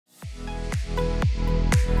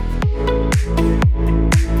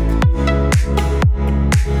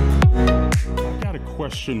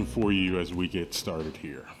question for you as we get started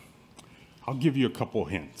here. I'll give you a couple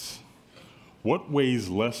hints. What weighs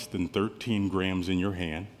less than 13 grams in your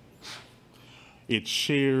hand? It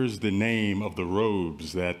shares the name of the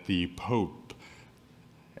robes that the Pope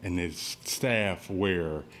and his staff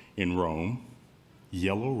wear in Rome,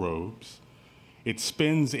 yellow robes. It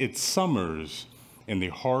spends its summers in the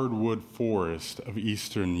hardwood forest of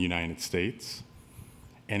eastern United States,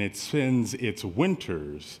 and it spends its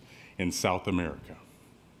winters in South America.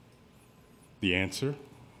 The answer?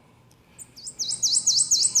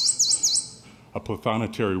 A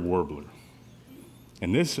planetary warbler.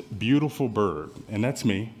 And this beautiful bird, and that's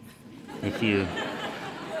me,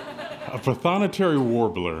 a planetary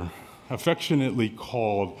warbler, affectionately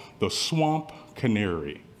called the swamp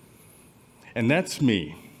canary. And that's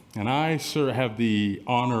me. And I have the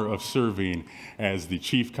honor of serving as the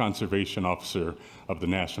Chief Conservation Officer of the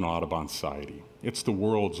National Audubon Society. It's the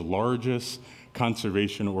world's largest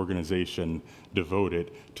conservation organization devoted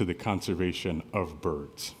to the conservation of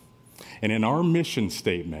birds. And in our mission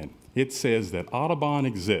statement, it says that Audubon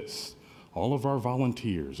exists, all of our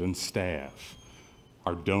volunteers and staff,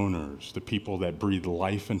 our donors, the people that breathe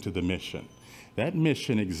life into the mission. That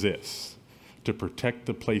mission exists to protect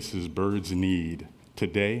the places birds need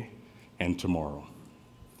today and tomorrow.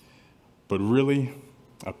 But really,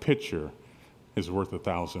 a picture is worth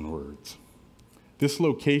 1,000 words. This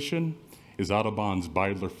location is Audubon's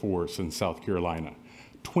Bidler Forest in South Carolina.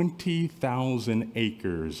 20,000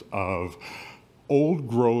 acres of old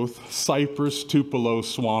growth cypress tupelo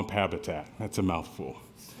swamp habitat. That's a mouthful.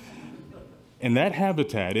 And that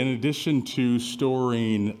habitat, in addition to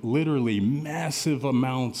storing literally massive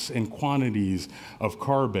amounts and quantities of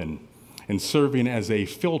carbon and serving as a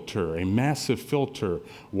filter, a massive filter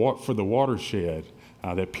for the watershed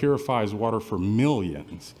that purifies water for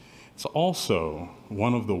millions, it's also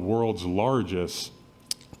one of the world's largest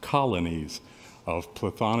colonies of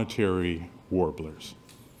planetary warblers.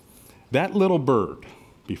 That little bird,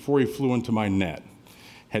 before he flew into my net,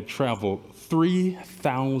 had traveled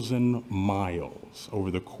 3,000 miles over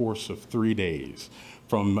the course of 3 days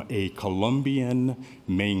from a Colombian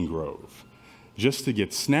mangrove just to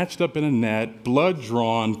get snatched up in a net, blood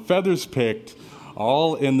drawn, feathers picked,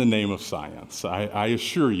 all in the name of science. I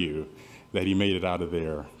assure you that he made it out of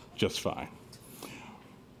there just fine.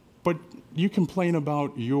 But you complain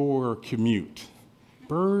about your commute.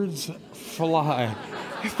 Birds fly.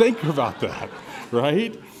 Think about that,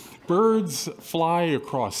 right? Birds fly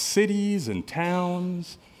across cities and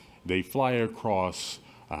towns. They fly across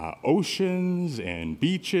oceans and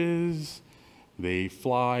beaches. They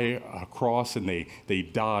fly across and they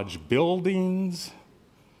dodge buildings.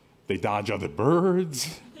 They dodge other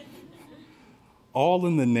birds. All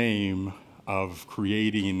in the name of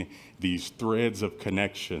creating these threads of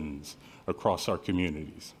connections across our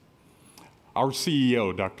communities. Our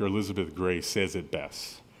CEO, Dr. Elizabeth Gray, says it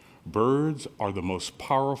best. Birds are the most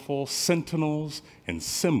powerful sentinels and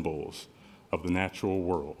symbols of the natural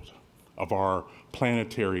world, of our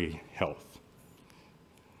planetary health.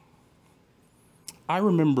 I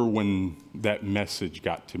remember when that message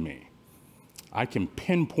got to me. I can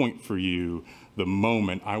pinpoint for you the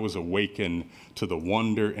moment I was awakened to the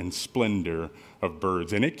wonder and splendor of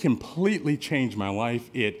birds, and it completely changed my life.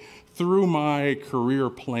 It threw my career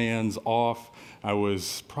plans off. I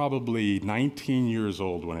was probably 19 years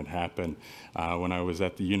old when it happened, when I was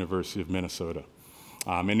at the University of Minnesota.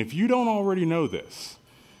 And if you don't already know this,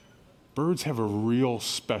 birds have a real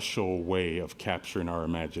special way of capturing our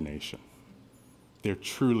imagination. They're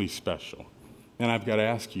truly special. And I've got to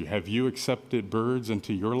ask you, have you accepted birds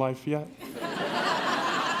into your life yet?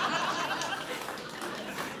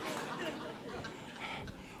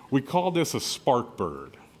 We call this a spark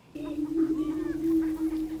bird.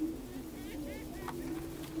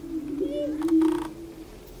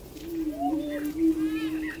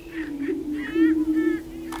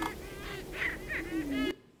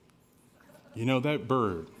 You know, that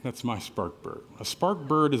bird, that's my spark bird. A spark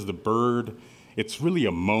bird is the bird, it's really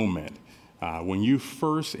a moment when you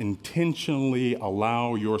first intentionally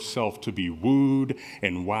allow yourself to be wooed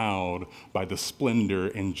and wowed by the splendor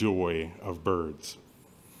and joy of birds.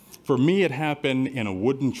 For me, it happened in a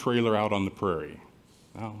wooden trailer out on the prairie.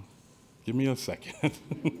 Now, give me a second.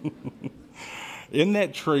 In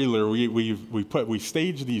that trailer, we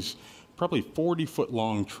staged these probably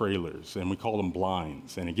 40-foot-long trailers, and we call them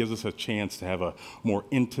blinds, and it gives us a chance to have a more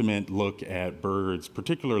intimate look at birds,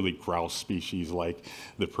 particularly grouse species like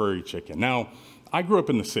the prairie chicken. Now, I grew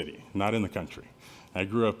up in the city, not in the country. I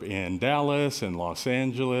grew up in Dallas and Los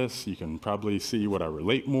Angeles. You can probably see what I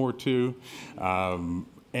relate more to.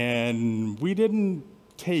 And we didn't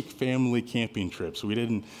take family camping trips. We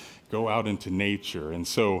didn't go out into nature. And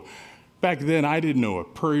so back then, I didn't know a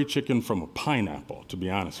prairie chicken from a pineapple, to be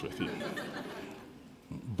honest with you.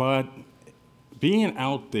 But being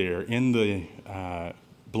out there in the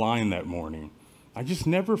blind that morning, I just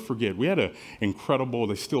never forget. We had an incredible,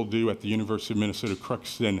 they still do at the University of Minnesota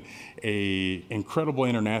Crookston, a incredible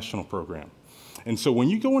international program. And so when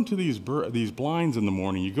you go into these blinds in the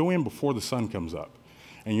morning, you go in before the sun comes up,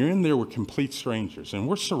 and you're in there with complete strangers. And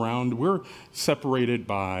we're separated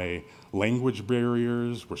by language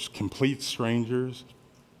barriers, we're complete strangers.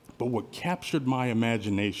 But what captured my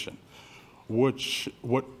imagination,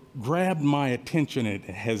 what grabbed my attention, it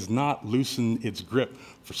has not loosened its grip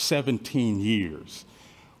for 17 years,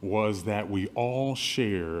 was that we all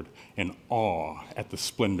shared an awe at the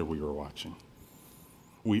splendor we were watching.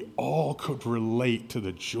 We all could relate to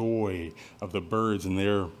the joy of the birds and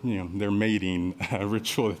their mating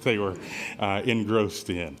ritual that they were engrossed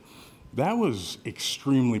in. That was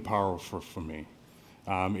extremely powerful for me.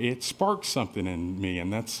 It sparked something in me,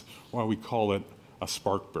 and that's why we call it a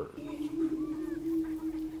spark bird.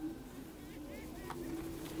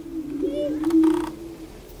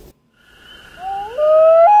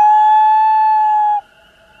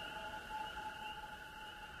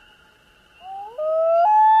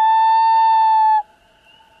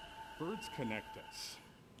 Birds connect us.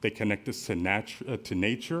 They connect us to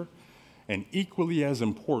nature, and equally as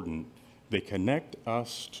important, they connect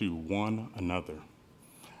us to one another.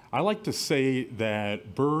 I like to say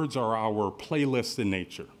that birds are our playlist in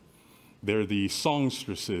nature. They're the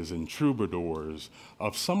songstresses and troubadours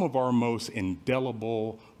of some of our most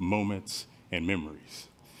indelible moments and memories.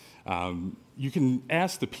 You can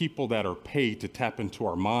ask the people that are paid to tap into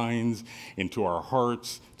our minds, into our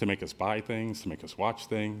hearts, to make us buy things, to make us watch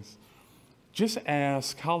things. Just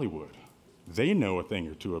ask Hollywood. They know a thing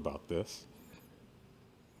or two about this.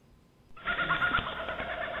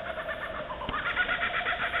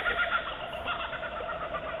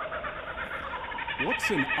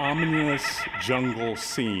 What's an ominous jungle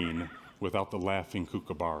scene without the laughing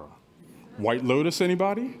kookaburra? White Lotus,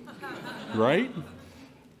 anybody? Right?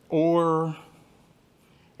 Or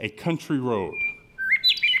a country road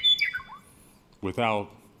without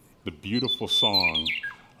the beautiful song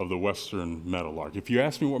of the western meadowlark. If you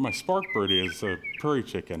ask me what my spark bird is, a prairie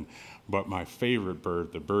chicken, but my favorite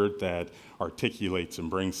bird, the bird that articulates and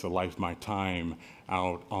brings to life my time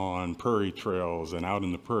out on prairie trails and out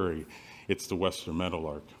in the prairie, it's the western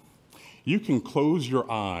meadowlark. You can close your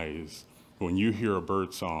eyes when you hear a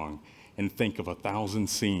bird song and think of 1,000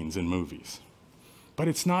 scenes in movies. But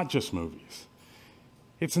it's not just movies.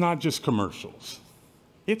 It's not just commercials.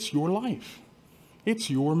 It's your life. It's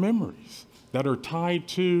your memories that are tied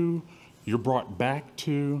to, you're brought back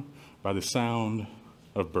to by the sound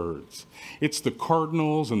of birds. It's the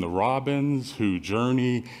cardinals and the robins who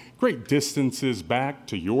journey great distances back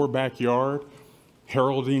to your backyard,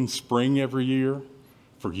 heralding spring every year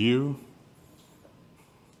for you.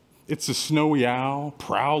 It's the snowy owl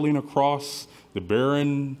prowling across the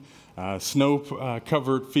barren,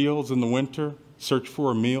 snow-covered fields in the winter, search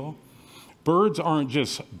for a meal. Birds aren't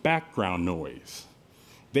just background noise.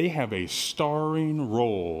 They have a starring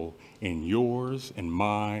role in yours and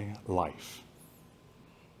my life.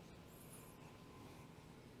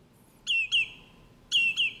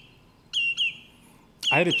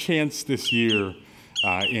 I had a chance this year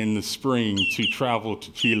in the spring to travel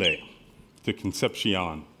to Chile, to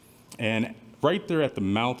Concepcion. And right there at the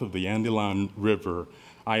mouth of the Andean River,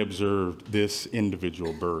 I observed this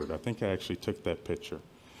individual bird. I think I actually took that picture.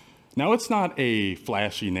 Now, it's not a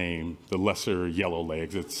flashy name, the lesser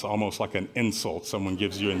yellowlegs. It's almost like an insult someone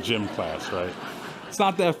gives you in gym class, right? It's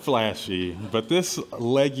not that flashy, but this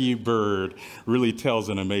leggy bird really tells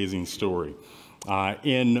an amazing story.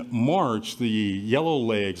 In March, the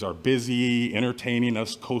yellowlegs are busy entertaining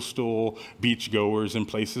us coastal beachgoers in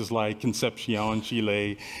places like Concepcion,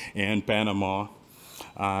 Chile, and Panama.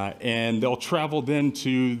 And they'll travel then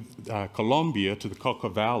to Colombia, to the Cauca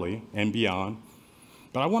Valley and beyond.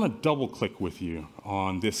 But I want to double click with you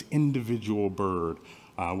on this individual bird,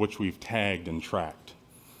 which we've tagged and tracked.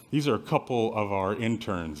 These are a couple of our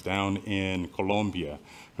interns down in Colombia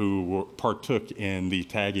who partook in the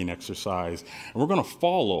tagging exercise. And we're going to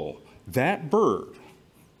follow that bird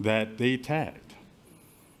that they tagged.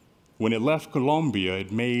 When it left Colombia,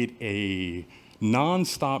 it made a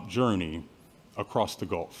nonstop journey across the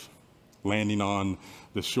Gulf, landing on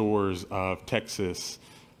the shores of Texas.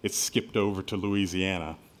 It skipped over to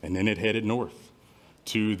Louisiana, and then it headed north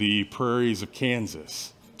to the prairies of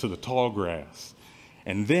Kansas, to the tall grass,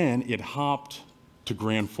 and then it hopped to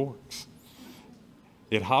Grand Forks.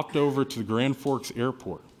 It hopped over to the Grand Forks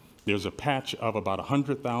Airport. There's a patch of about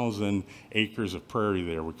 100,000 acres of prairie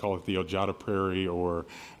there. We call it the Ojata Prairie or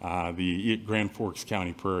the Grand Forks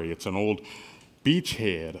County Prairie. It's an old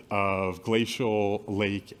beachhead of Glacial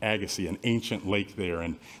Lake Agassiz, an ancient lake there,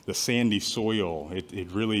 and the sandy soil,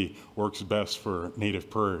 it really works best for native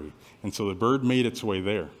prairie. And so the bird made its way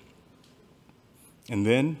there. And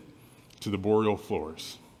then to the boreal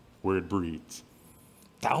floors, where it breeds.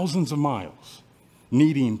 Thousands of miles,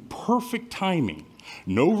 needing perfect timing,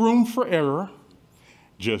 no room for error,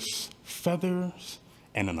 just feathers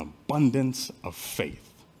and an abundance of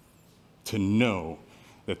faith to know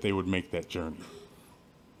that they would make that journey.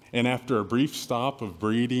 And after a brief stop of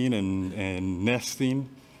breeding and nesting,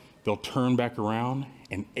 they'll turn back around,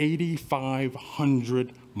 and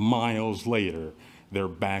 8,500 miles later, they're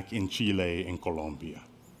back in Chile and Colombia.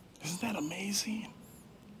 Isn't that amazing?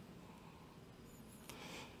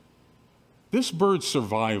 This bird's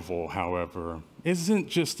survival, however, isn't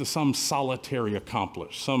just some solitary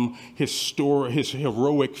accomplishment, some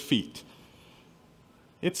heroic feat.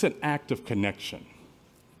 It's an act of connection,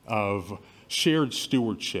 of shared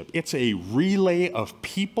stewardship. It's a relay of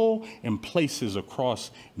people and places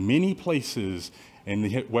across many places in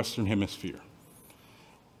the Western Hemisphere.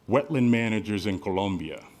 Wetland managers in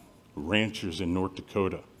Colombia, ranchers in North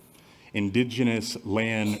Dakota, indigenous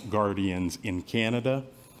land guardians in Canada,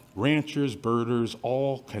 ranchers, birders,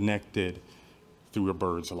 all connected through a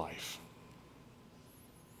bird's life.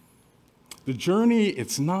 The journey,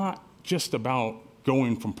 it's not just about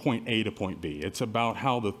going from point A to point B. It's about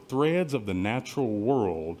how the threads of the natural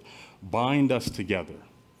world bind us together.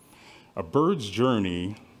 A bird's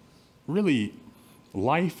journey, really,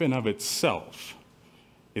 life in of itself,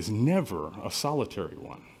 is never a solitary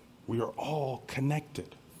one. We are all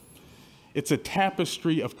connected. It's a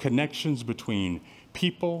tapestry of connections between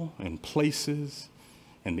people and places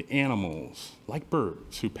and the animals, like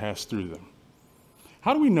birds, who pass through them.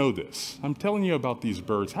 How do we know this? I'm telling you about these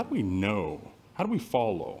birds. How do we know? How do we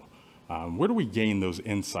follow? Where do we gain those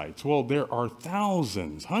insights? Well, there are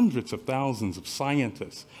thousands, hundreds of thousands of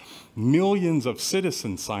scientists, millions of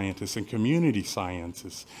citizen scientists and community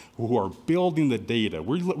scientists who are building the data.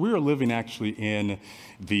 We are living actually in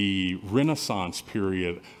the Renaissance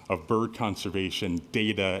period of bird conservation,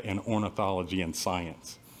 data, and ornithology and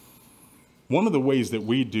science. One of the ways that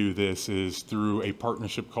we do this is through a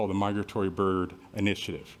partnership called the Migratory Bird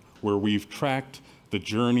Initiative, where we've tracked the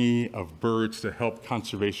journey of birds to help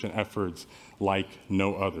conservation efforts like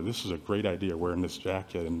no other. This is a great idea, wearing this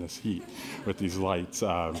jacket in this heat with these lights.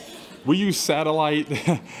 We use satellite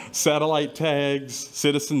tags,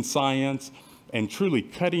 citizen science, and truly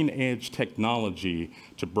cutting-edge technology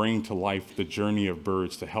to bring to life the journey of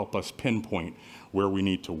birds to help us pinpoint where we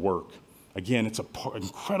need to work. Again, it's an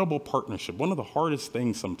incredible partnership. One of the hardest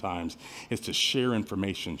things sometimes is to share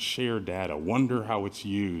information, share data, wonder how it's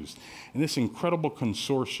used. And this incredible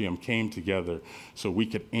consortium came together so we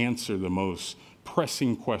could answer the most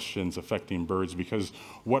pressing questions affecting birds, because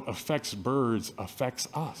what affects birds affects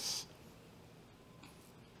us.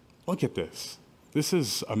 Look at this. This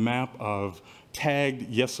is a map of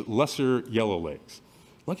tagged lesser yellowlegs.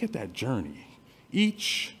 Look at that journey.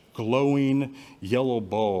 Each glowing yellow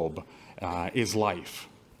bulb is life.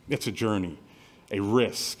 It's a journey, a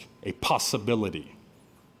risk, a possibility.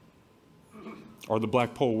 Or the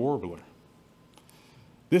blackpoll warbler.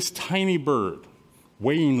 This tiny bird,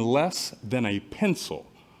 weighing less than a pencil,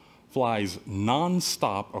 flies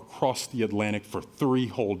nonstop across the Atlantic for 3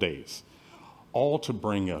 whole days, all to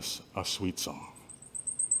bring us a sweet song.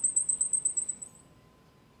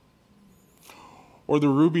 Or the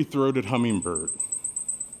ruby-throated hummingbird.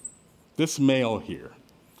 This male here,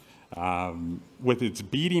 with its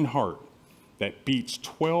beating heart that beats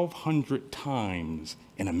 1,200 times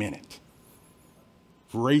in a minute,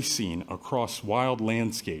 racing across wild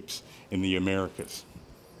landscapes in the Americas.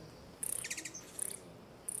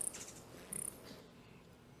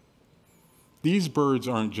 These birds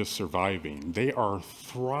aren't just surviving, they are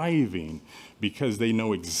thriving because they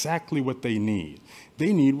know exactly what they need.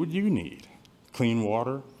 They need what you need: clean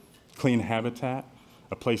water, clean habitat,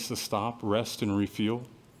 a place to stop, rest, and refuel.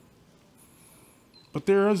 But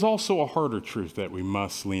there is also a harder truth that we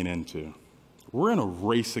must lean into. We're in a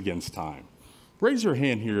race against time. Raise your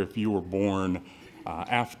hand here if you were born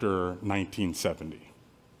after 1970.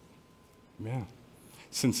 Yeah.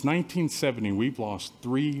 Since 1970, we've lost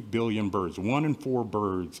 3 billion birds. 1 in 4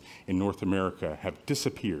 birds in North America have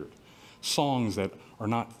disappeared. Songs that are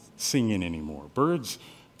not singing anymore. Birds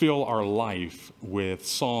fill our life with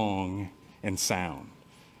song and sound,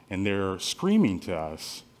 and they're screaming to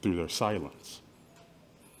us through their silence.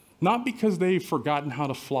 Not because they've forgotten how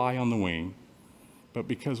to fly on the wing, but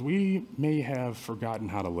because we may have forgotten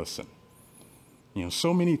how to listen. You know,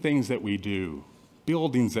 so many things that we do,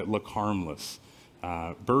 buildings that look harmless,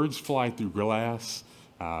 birds fly through glass,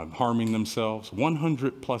 harming themselves.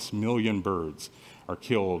 100+ million birds are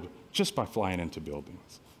killed just by flying into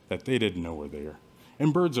buildings that they didn't know were there.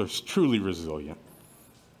 And birds are truly resilient.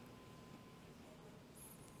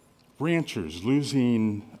 Ranchers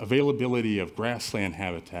losing availability of grassland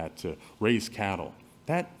habitat to raise cattle.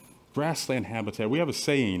 That grassland habitat, we have a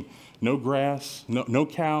saying, no grass, no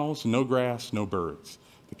cows, no grass, no birds.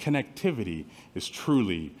 The connectivity is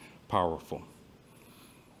truly powerful.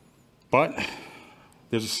 But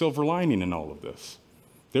there's a silver lining in all of this.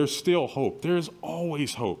 There's still hope. There is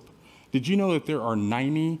always hope. Did you know that there are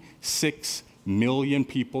 96 million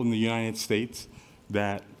people in the United States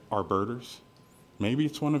that are birders? Maybe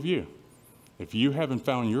it's one of you. If you haven't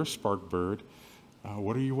found your spark bird,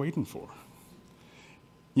 what are you waiting for?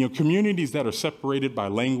 You know, communities that are separated by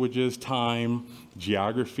languages, time,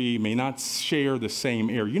 geography may not share the same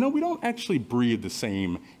air. You know, we don't actually breathe the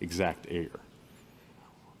same exact air.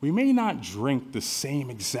 We may not drink the same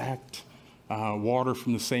exact water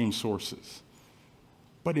from the same sources.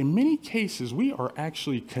 But in many cases, we are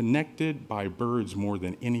actually connected by birds more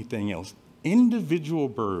than anything else. Individual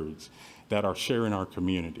birds that are sharing our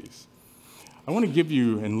communities. I want to give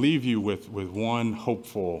you and leave you with one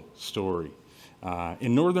hopeful story.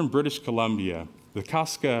 In northern British Columbia, the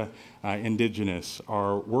Kaska indigenous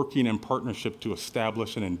are working in partnership to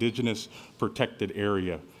establish an indigenous protected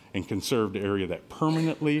area and conserved area that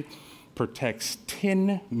permanently protects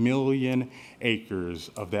 10 million acres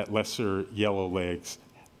of that lesser yellowlegs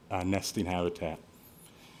nesting habitat.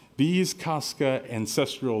 These Kaska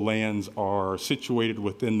ancestral lands are situated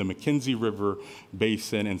within the McKenzie River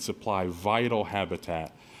Basin and supply vital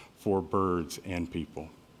habitat for birds and people.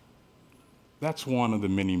 That's one of the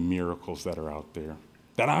many miracles that are out there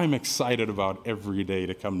that I'm excited about every day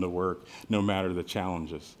to come to work, no matter the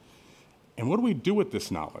challenges. And what do we do with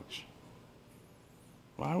this knowledge?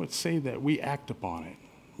 Well, I would say that we act upon it.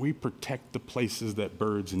 We protect the places that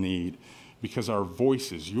birds need because our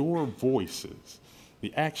voices, your voices,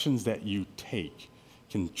 the actions that you take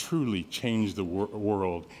can truly change the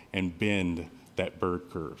world and bend that bird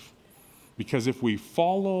curve. Because if we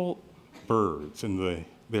follow birds and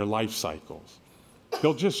their life cycles,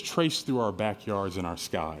 they'll just trace through our backyards and our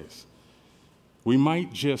skies. We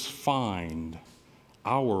might just find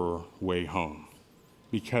our way home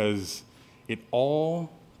because it all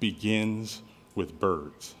begins with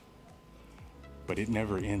birds, but it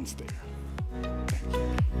never ends there.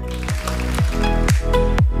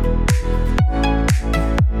 Thank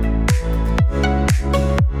you.